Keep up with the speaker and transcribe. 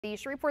The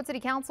Shreveport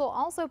City Council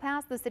also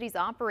passed the city's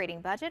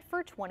operating budget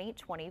for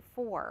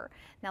 2024.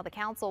 Now, the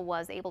council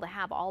was able to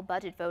have all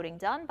budget voting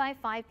done by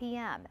 5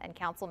 p.m. and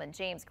Councilman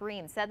James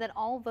Green said that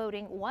all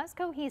voting was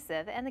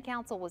cohesive and the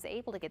council was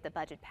able to get the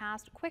budget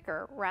passed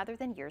quicker rather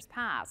than years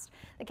past.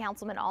 The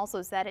councilman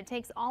also said it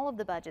takes all of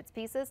the budget's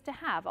pieces to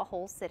have a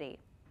whole city.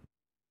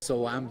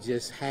 So I'm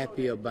just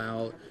happy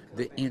about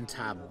the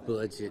entire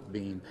budget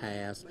being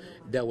passed.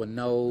 There were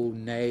no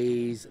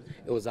nays,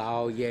 it was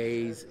all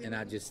yays, and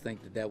I just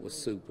think that was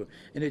super.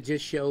 And it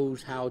just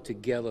shows how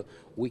together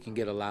we can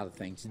get a lot of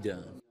things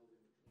done.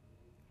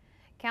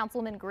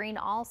 Councilman Green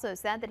also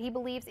said that he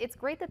believes it's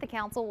great that the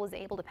council was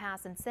able to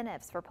pass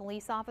incentives for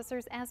police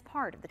officers as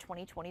part of the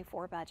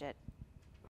 2024 budget.